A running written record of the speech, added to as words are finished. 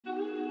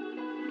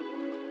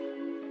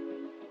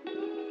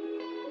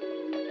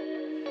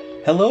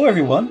Hello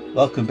everyone,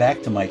 welcome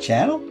back to my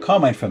channel.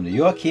 Carmine from New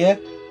York here,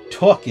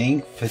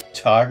 talking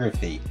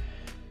photography.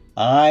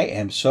 I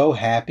am so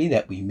happy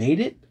that we made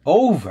it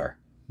over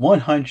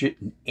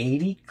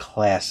 180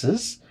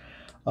 classes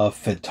of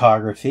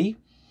photography,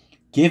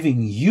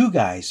 giving you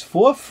guys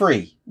for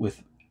free,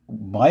 with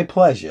my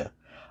pleasure,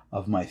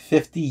 of my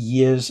 50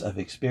 years of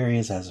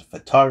experience as a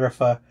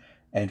photographer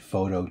and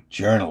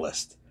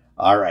photojournalist.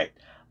 All right,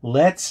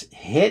 let's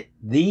hit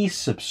the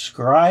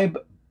subscribe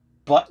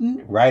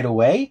button right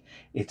away.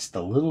 It's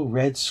the little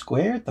red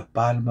square at the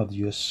bottom of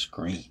your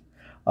screen.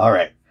 All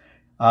right.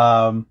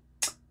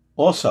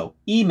 Also,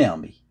 email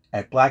me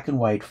at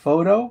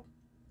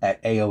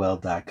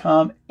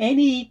blackandwhitephoto@aol.com.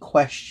 Any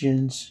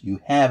questions you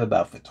have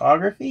about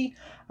photography,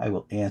 I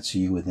will answer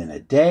you within a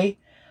day.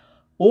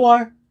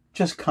 Or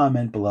just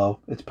comment below.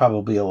 It's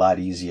probably a lot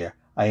easier.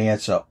 I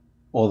answer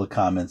all the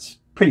comments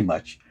pretty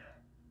much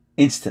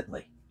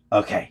instantly.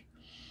 Okay.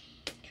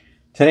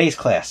 Today's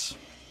class.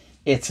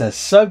 It's a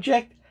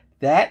subject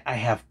that I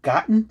have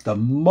gotten the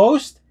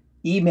most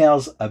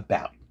emails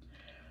about.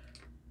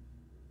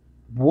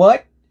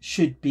 What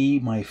should be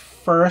my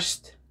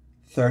first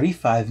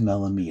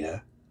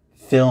 35mm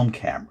film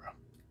camera?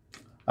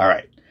 All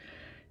right.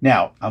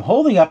 Now, I'm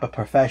holding up a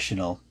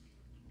professional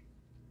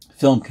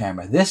film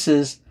camera. This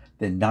is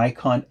the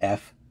Nikon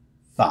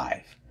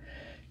F5.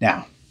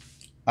 Now,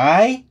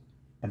 I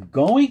am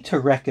going to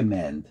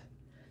recommend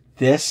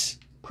this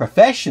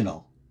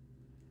professional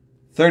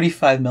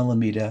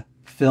 35mm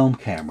film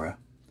camera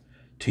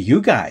to you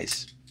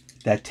guys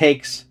that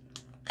takes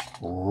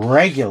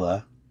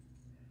regular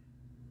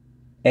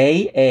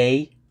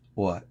AA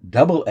or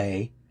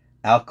AA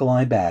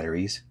alkaline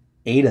batteries,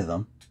 8 of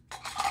them.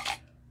 I'm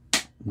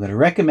going to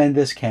recommend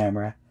this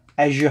camera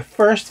as your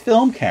first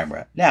film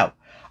camera. Now,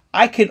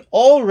 I can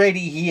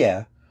already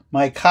hear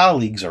my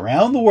colleagues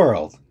around the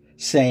world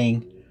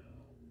saying,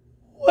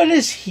 what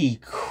is he,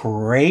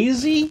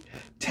 crazy?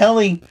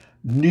 Telling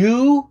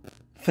new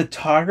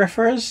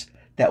photographers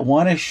that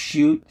want to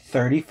shoot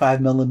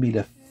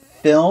 35mm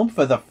film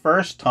for the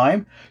first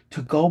time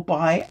to go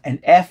buy an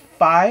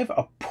F5,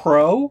 a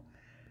Pro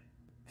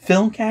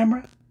film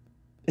camera?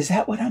 Is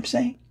that what I'm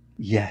saying?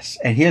 Yes,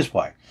 and here's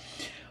why.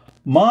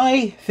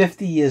 My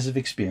 50 years of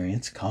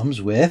experience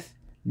comes with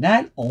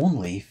not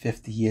only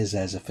 50 years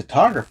as a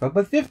photographer,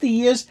 but 50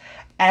 years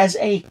as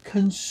a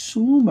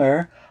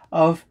consumer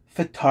of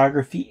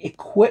photography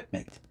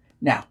equipment.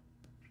 Now,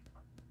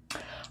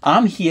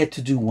 I'm here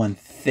to do one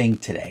thing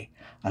today.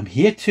 I'm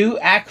here to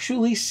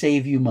actually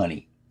save you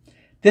money.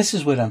 This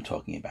is what I'm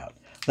talking about.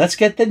 Let's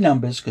get the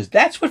numbers, because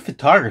that's what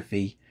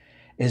photography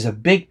is a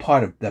big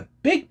part of. The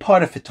big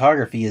part of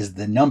photography is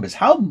the numbers.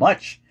 How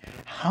much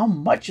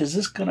is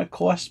this going to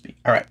cost me?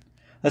 All right,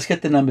 let's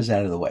get the numbers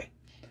out of the way.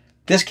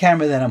 This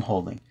camera that I'm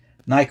holding,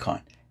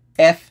 Nikon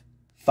F5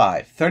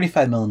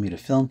 35mm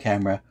film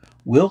camera,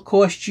 will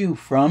cost you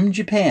from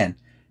Japan,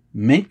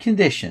 mint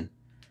condition,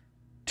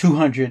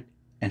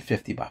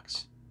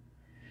 $250.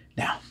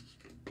 Now,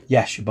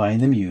 yes, you're buying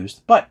them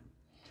used, but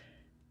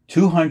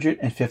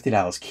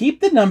 $250.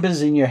 Keep the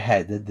numbers in your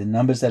head, the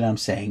numbers that I'm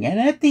saying, and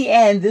at the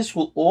end, this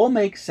will all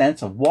make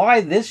sense of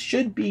why this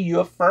should be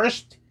your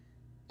first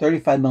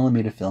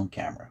 35mm film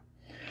camera.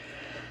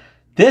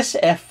 This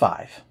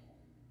F5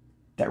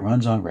 that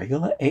runs on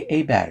regular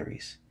AA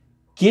batteries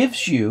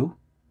gives you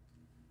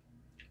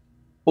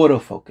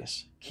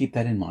autofocus. Keep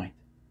that in mind.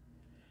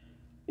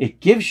 It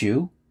gives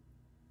you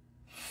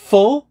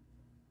full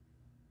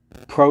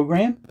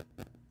program,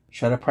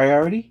 shutter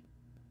priority,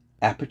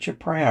 aperture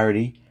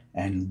priority,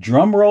 and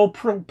drum roll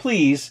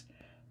please,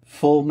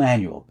 full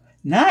manual.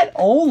 Not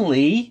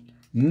only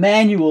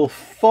manual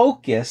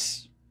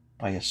focus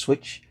by a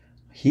switch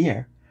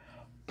here,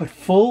 but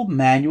full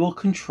manual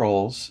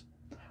controls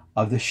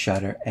of the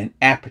shutter and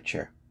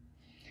aperture.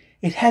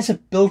 It has a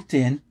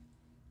built-in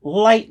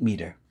light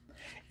meter.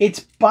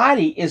 Its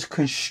body is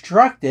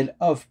constructed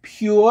of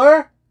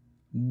pure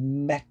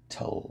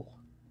metal.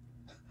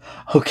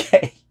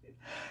 Okay.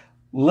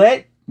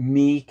 Let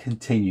me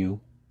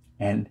continue,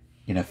 and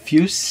in a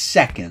few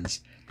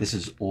seconds, this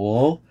is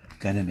all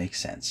going to make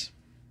sense.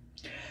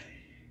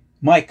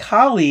 My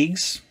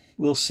colleagues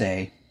will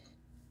say,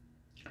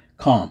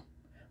 Calm,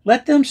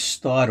 let them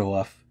start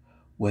off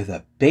with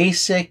a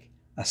basic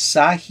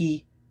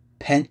Asahi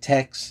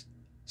Pentax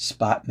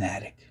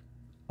Spotmatic.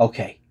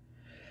 Okay,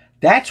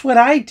 that's what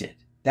I did.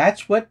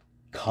 That's what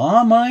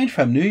Carmine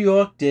from New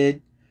York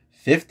did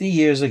 50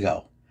 years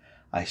ago.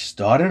 I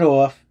started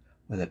off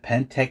with a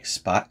Pentax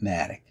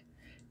Spotmatic.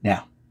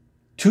 Now,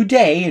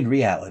 today, in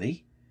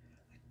reality,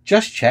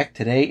 just checked,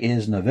 today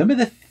is November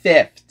the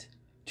 5th,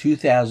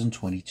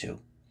 2022.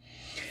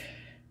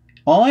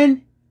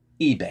 On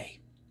eBay,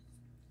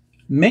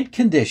 mint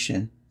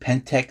condition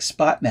Pentax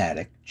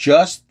Spotmatic,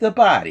 just the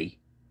body,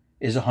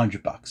 is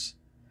 $100.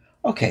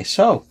 Okay,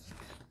 so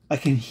I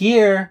can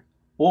hear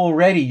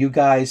already you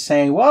guys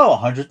saying, well,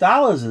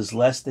 $100 is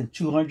less than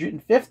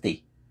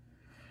 $250.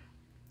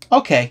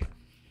 Okay,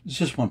 there's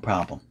just one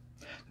problem.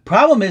 The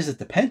problem is that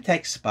the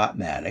Pentax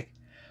Spotmatic,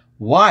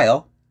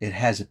 while it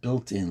has a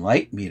built-in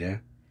light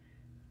meter,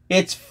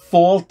 it's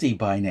faulty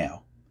by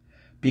now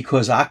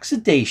because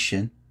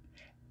oxidation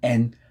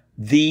and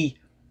the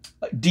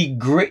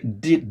degradation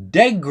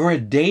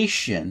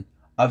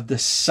of the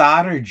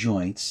solder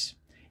joints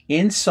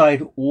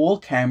inside all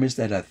cameras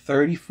that are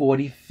 30,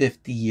 40,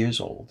 50 years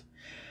old.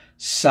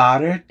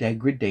 Solder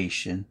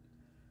degradation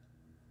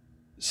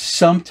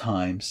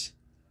sometimes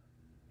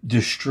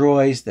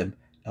destroys the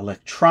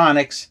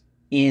electronics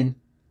in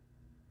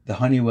the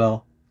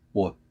Honeywell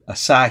or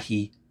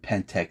Asahi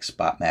Pentax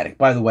Spotmatic.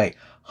 By the way,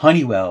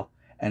 Honeywell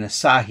and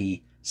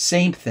Asahi,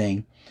 same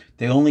thing.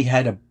 They only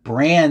had to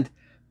brand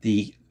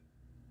the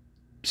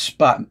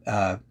Pentax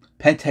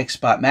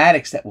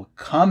Spotmatics that were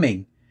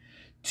coming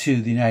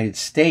to the United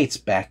States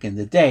back in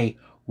the day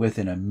with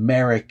an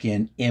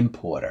American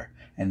importer,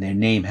 and their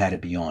name had to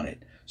be on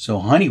it. So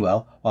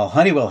Honeywell, while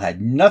Honeywell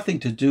had nothing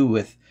to do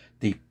with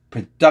the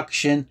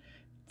production,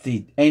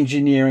 the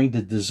engineering,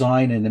 the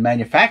design, and the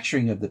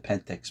manufacturing of the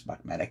Pentax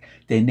Spotmatic,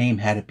 their name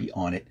had to be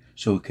on it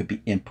so it could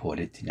be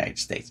imported to the United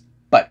States.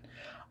 But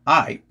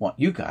I want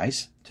you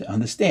guys to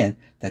understand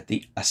that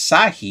the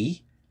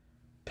Asahi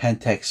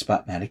Pentax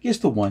Spotmatic is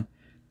the one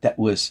that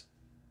was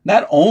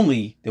not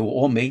only, they were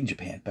all made in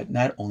Japan, but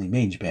not only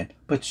made in Japan,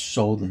 but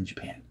sold in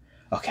Japan.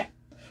 Okay,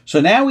 so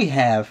now we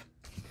have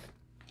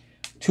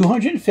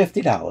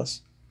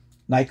 $250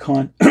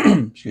 Nikon,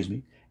 excuse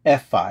me,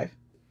 F5,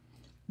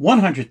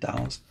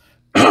 $100,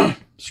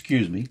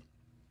 excuse me,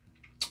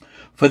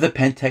 for the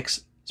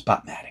Pentax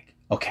Spotmatic.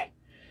 Okay,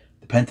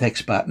 the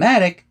Pentax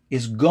Spotmatic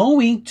is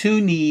going to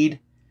need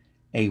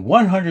a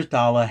 $100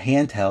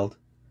 handheld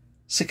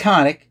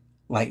Sekonic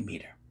light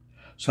meter.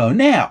 So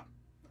now,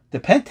 the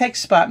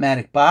Pentax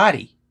Spotmatic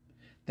body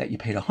that you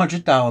paid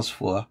 $100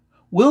 for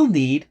will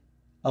need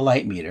a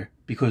light meter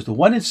because the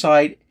one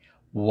inside,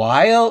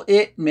 while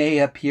it may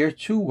appear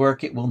to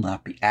work, it will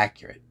not be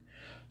accurate.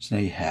 So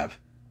now you have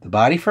the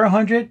body for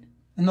 $100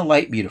 and the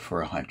light meter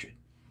for $100.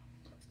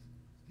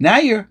 Now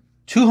you're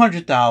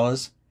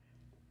 $200.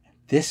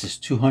 This is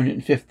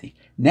 $250.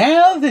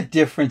 Now the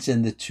difference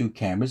in the two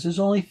cameras is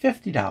only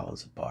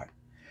 $50 apart.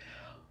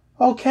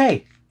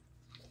 Okay,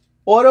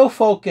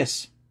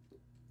 autofocus.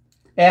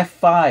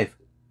 F5,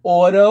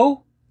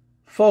 auto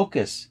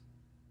focus.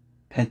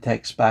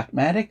 Pentax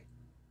Spotmatic,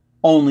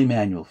 only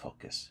manual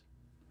focus.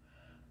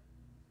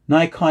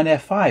 Nikon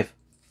F5,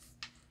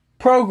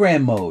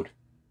 program mode.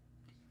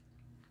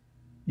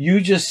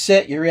 You just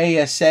set your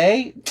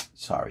ASA,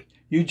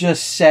 you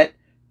just set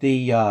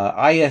the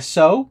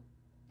ISO,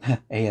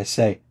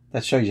 ASA,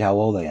 that shows you how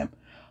old I am.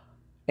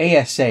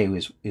 ASA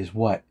is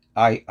what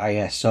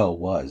ISO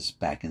was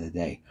back in the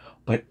day.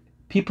 But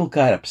people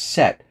got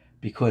upset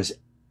because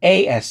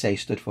ASA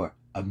stood for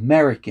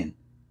American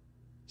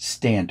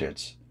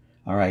Standards,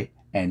 all right?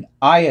 And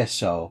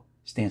ISO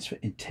stands for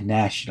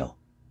International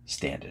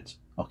Standards,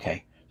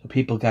 okay? So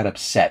people got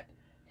upset.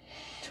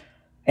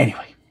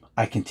 Anyway,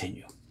 I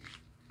continue.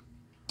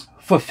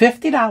 For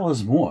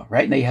 $50 more,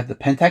 right? Now you have the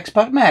Pentax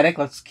Spotmatic.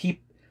 Let's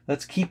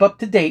keep up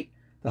to date.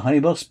 The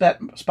Honeywell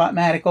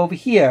Spotmatic over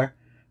here,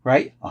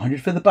 right? $100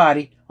 for the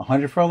body,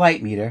 $100 for a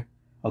light meter,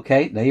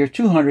 okay? Now you're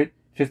 $200,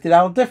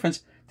 $50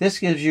 difference. This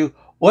gives you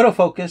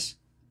autofocus.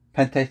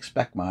 Pentax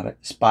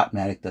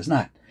Spotmatic does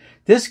not.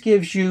 This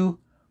gives you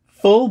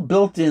full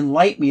built-in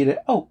light meter,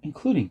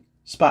 including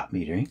spot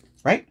metering,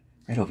 right?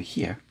 Right over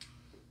here,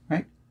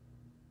 right?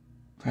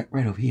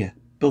 Right over here.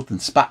 Built-in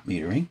spot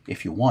metering,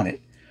 if you want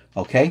it,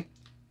 okay?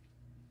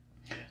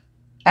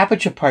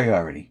 Aperture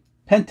priority.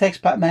 Pentax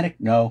Spotmatic,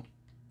 no.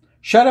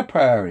 Shutter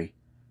priority,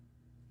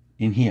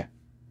 in here.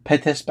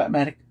 Pentax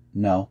Spotmatic,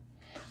 no.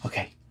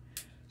 Okay,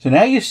 so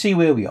now you see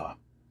where we are.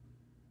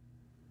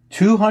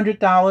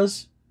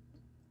 $200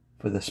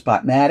 for the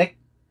Spotmatic.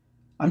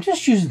 I'm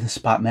just using the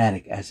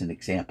Spotmatic as an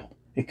example.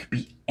 It could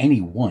be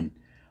any one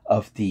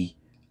of the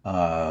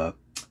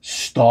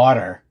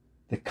starter,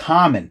 the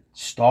common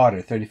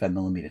starter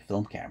 35mm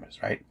film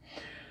cameras, right?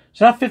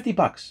 So now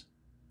 $50.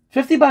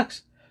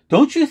 $50.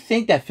 Don't you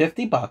think that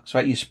 $50,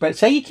 right? You spread,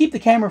 say you keep the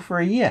camera for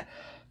a year.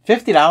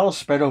 $50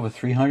 spread over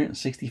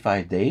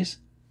 365 days.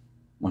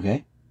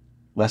 Okay?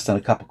 Less than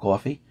a cup of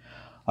coffee.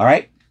 All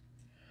right?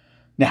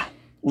 Now,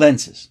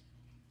 lenses.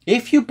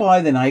 If you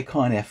buy the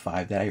Nikon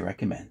F5 that I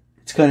recommend,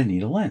 it's going to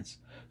need a lens.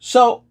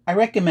 So I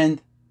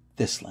recommend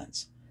this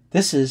lens.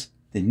 This is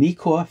the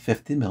Nikkor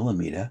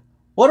 50mm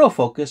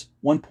autofocus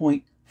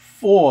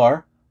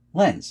 1.4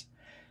 lens.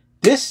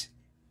 This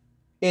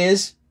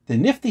is the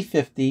nifty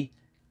 50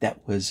 that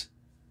was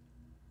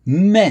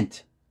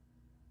meant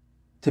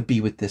to be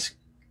with this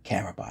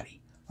camera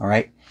body. All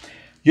right.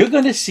 You're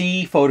going to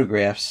see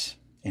photographs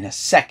in a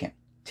second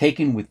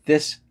taken with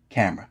this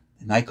camera,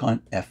 the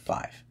Nikon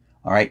F5.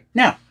 All right.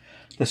 Now,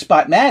 the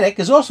Spotmatic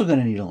is also going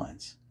to need a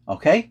lens.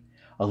 Okay.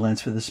 A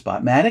lens for the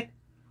Spotmatic,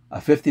 a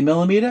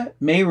 50mm,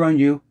 may run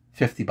you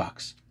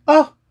 $50.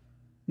 Oh,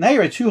 now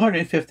you're at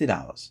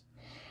 $250.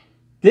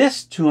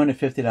 This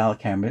 $250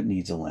 camera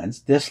needs a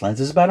lens. This lens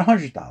is about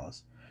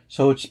 $100.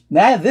 So it's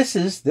now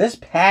this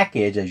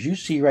package, as you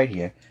see right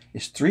here,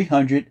 is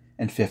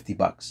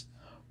 $350.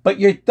 But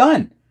you're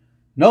done.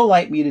 No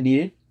light meter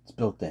needed. It's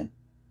built in.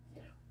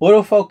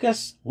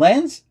 Autofocus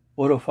lens,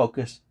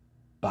 autofocus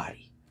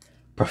body.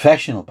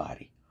 Professional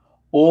body.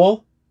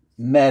 All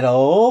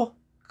metal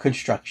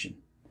construction.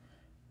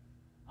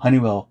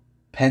 Honeywell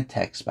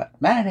Pentex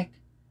Spotmatic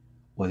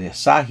or the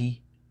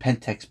Asahi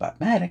Pentex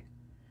Spotmatic.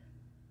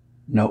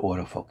 No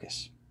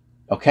autofocus.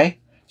 Okay?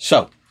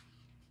 So,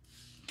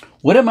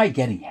 what am I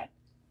getting at?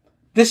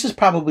 This is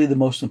probably the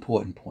most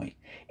important point.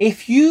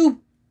 If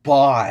you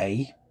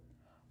buy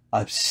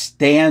a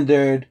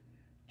standard,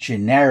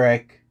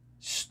 generic,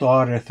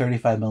 starter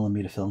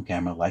 35mm film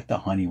camera like the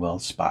Honeywell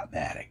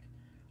Spotmatic,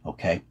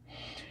 okay,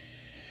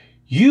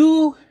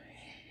 you,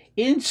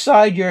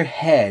 inside your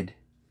head,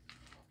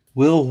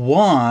 will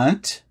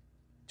want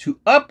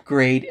to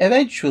upgrade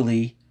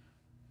eventually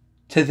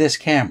to this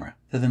camera,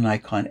 to the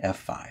Nikon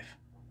F5.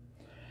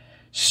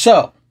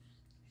 So,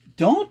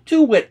 don't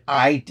do what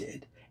I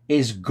did,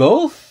 is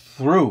go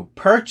through,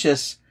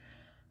 purchase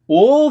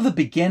all the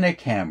beginner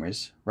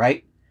cameras,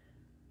 right?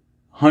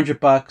 $100,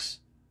 $100,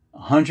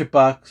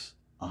 $100,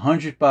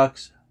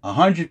 $100,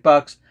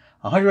 $100,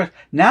 $100.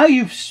 Now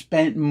you've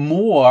spent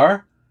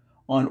more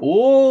on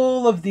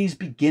all of these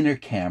beginner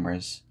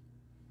cameras.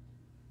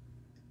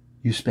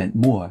 You spent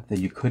more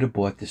than you could have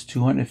bought this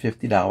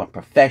 $250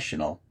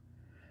 professional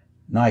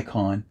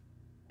Nikon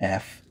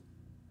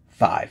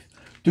F5.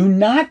 Do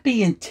not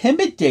be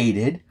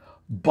intimidated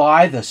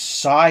by the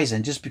size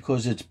and just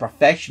because it's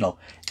professional.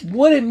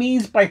 What it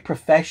means by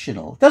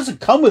professional, it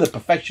doesn't come with a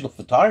professional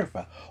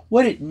photographer.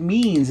 What it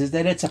means is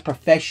that it's a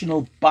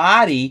professional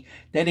body,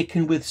 that it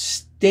can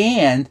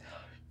withstand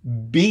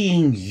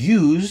being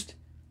used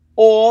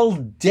all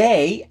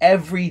day,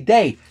 every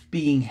day,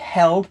 being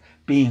held,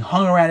 being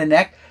hung around the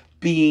neck,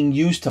 being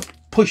used to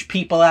push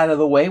people out of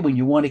the way when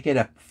you want to get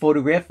a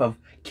photograph of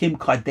Kim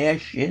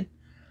Kardashian.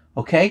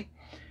 Okay?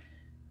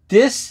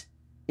 This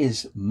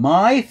is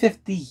my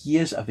 50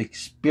 years of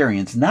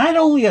experience, not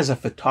only as a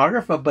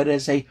photographer, but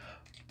as a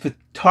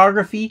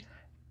photography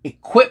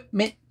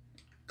equipment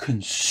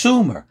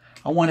consumer.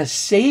 I want to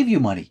save you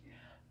money.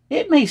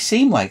 It may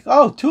seem like,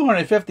 oh,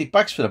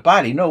 $250 for the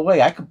body. No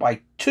way, I could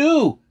buy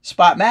 2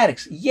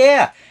 Spotmatics.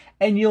 Yeah,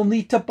 and you'll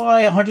need to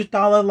buy a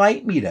 $100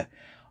 light meter.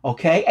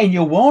 Okay, and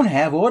you won't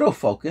have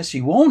autofocus.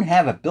 You won't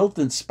have a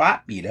built-in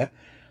spot meter.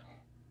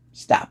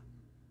 Stop.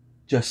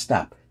 Just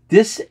stop.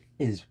 This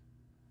is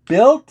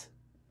built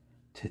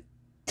to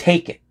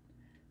take it.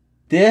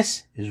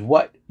 This is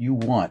what you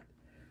want.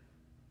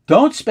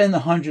 Don't spend the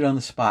 $100 on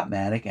the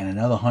Spotmatic and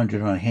another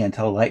 $100 on a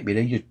handheld light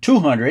meter. You're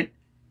 $200,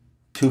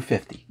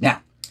 $250.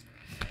 Now,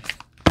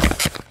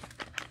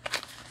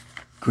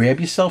 grab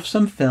yourself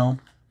some film.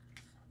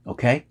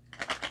 Okay?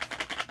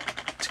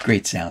 It's a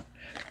great sound.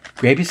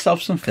 Grab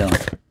yourself some film.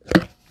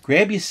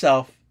 Grab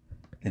yourself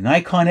the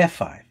Nikon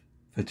F5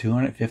 for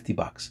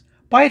 $250.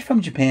 Buy it from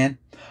Japan.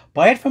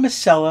 Buy it from a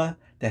seller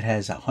that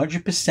has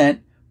 100%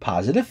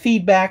 positive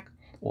feedback,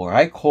 or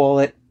I call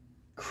it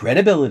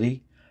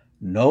credibility,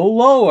 no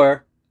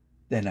lower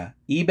than an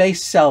eBay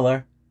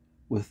seller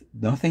with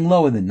nothing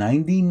lower than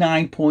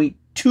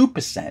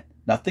 99.2%,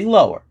 nothing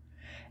lower.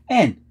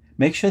 And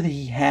make sure that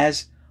he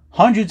has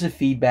hundreds of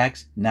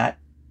feedbacks, not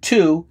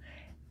 2.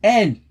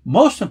 And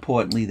most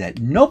importantly, that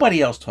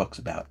nobody else talks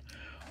about.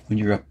 When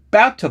you're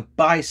about to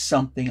buy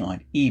something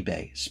on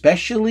eBay,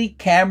 especially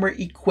camera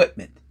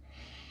equipment,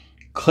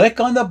 click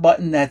on the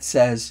button that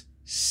says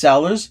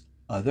Seller's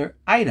Other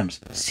Items.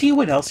 See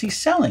what else he's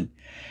selling.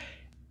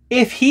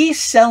 If he's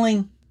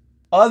selling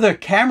other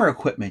camera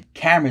equipment,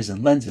 cameras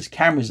and lenses,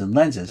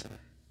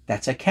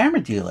 that's a camera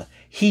dealer.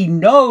 He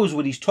knows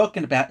what he's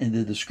talking about in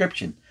the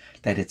description,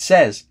 that it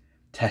says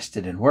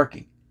tested and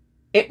working.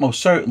 It most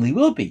certainly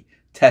will be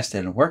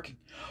tested and working.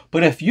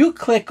 But if you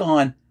click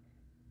on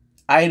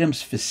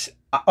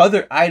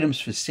other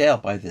items for sale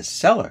by this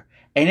seller,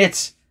 and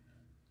it's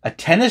a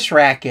tennis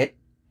racket,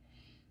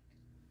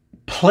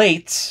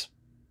 plates,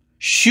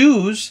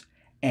 shoes,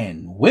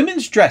 and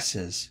women's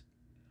dresses,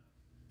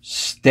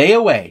 stay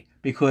away,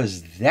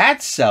 because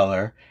that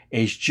seller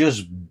is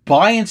just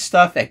buying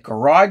stuff at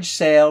garage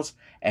sales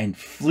and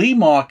flea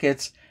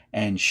markets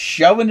and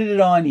shoving it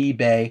on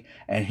eBay,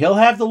 and he'll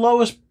have the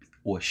lowest,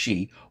 or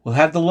she will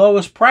have the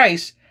lowest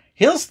price.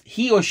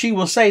 He or she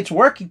will say it's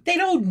working. They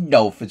don't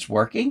know if it's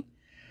working.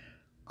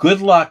 Good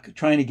luck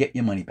trying to get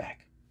your money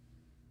back.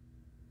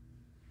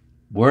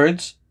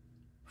 Words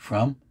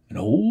from an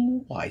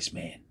old wise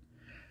man.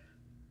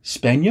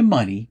 Spend your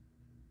money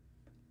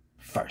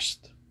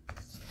first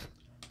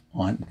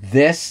on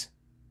this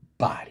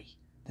body,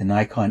 the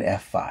Nikon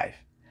F5.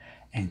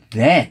 And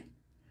then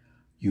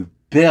you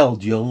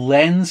build your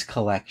lens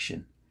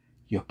collection.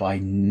 You buy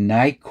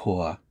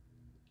Nikkor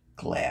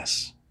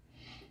glass.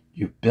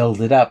 You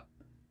build it up.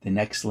 The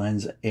next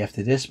lens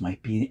after this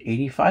might be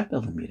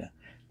 85mm.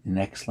 The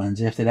next lens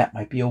after that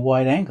might be a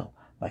wide angle,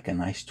 like a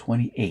nice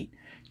 28.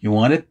 You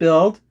want to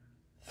build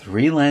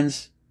 3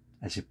 lenses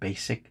as a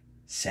basic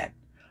set.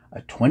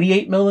 A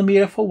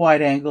 28mm for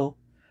wide angle,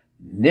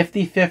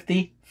 nifty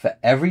 50 for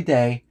every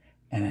day,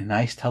 and a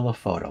nice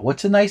telephoto.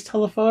 What's a nice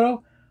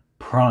telephoto?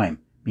 Prime,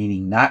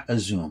 meaning not a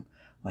zoom.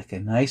 like a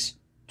nice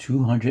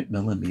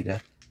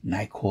 200mm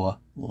Nikon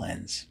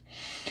lens.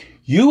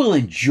 You will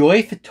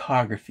enjoy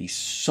photography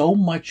so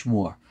much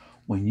more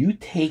when you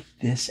take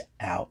this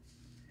out.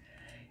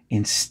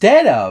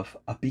 Instead of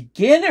a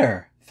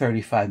beginner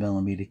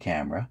 35mm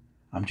camera,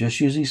 I'm just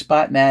using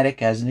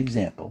Spotmatic as an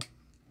example,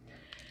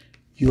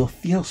 you'll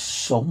feel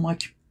so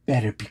much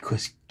better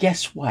because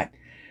guess what?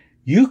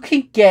 You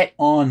can get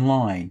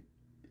online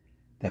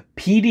the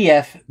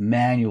PDF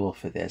manual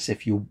for this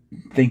if you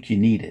think you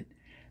need it,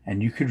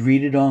 and you could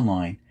read it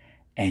online,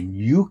 and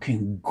you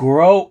can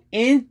grow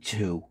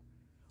into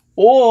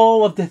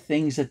all of the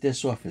things that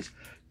this offers.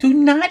 Do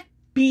not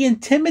be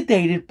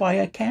intimidated by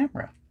a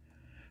camera.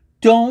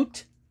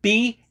 Don't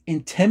be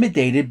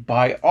intimidated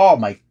by, oh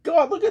my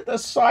God, look at the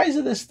size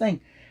of this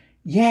thing.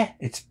 Yeah,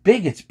 it's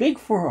big. It's big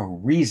for a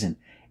reason.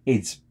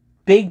 It's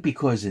big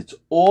because it's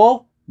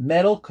all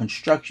metal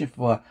construction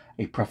for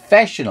a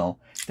professional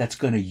that's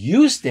going to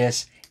use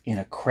this in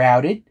a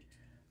crowded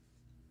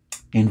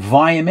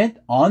environment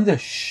on the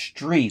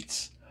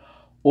streets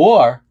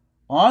or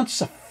on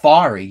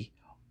safari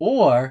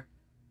or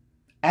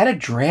at a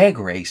drag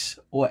race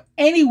or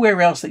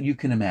anywhere else that you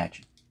can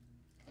imagine.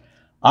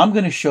 I'm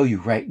going to show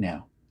you right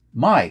now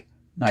my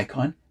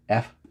Nikon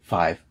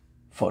F5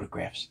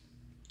 photographs.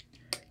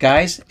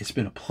 Guys, it's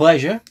been a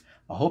pleasure.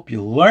 I hope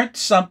you learned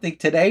something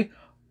today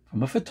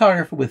from a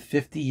photographer with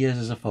 50 years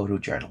as a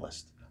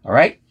photojournalist. All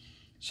right?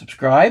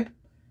 Subscribe,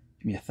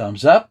 give me a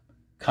thumbs up,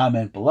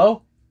 comment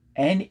below,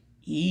 and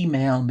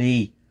email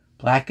me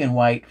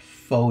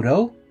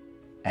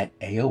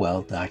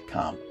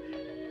blackandwhitephoto@aol.com.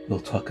 We'll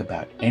talk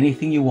about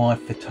anything you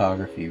want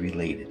photography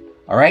related.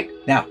 All right?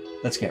 Now,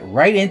 let's get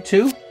right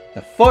into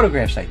the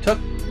photographs I took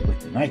with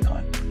the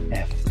Nikon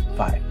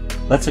F5.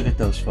 Let's look at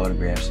those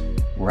photographs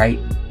right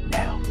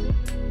now.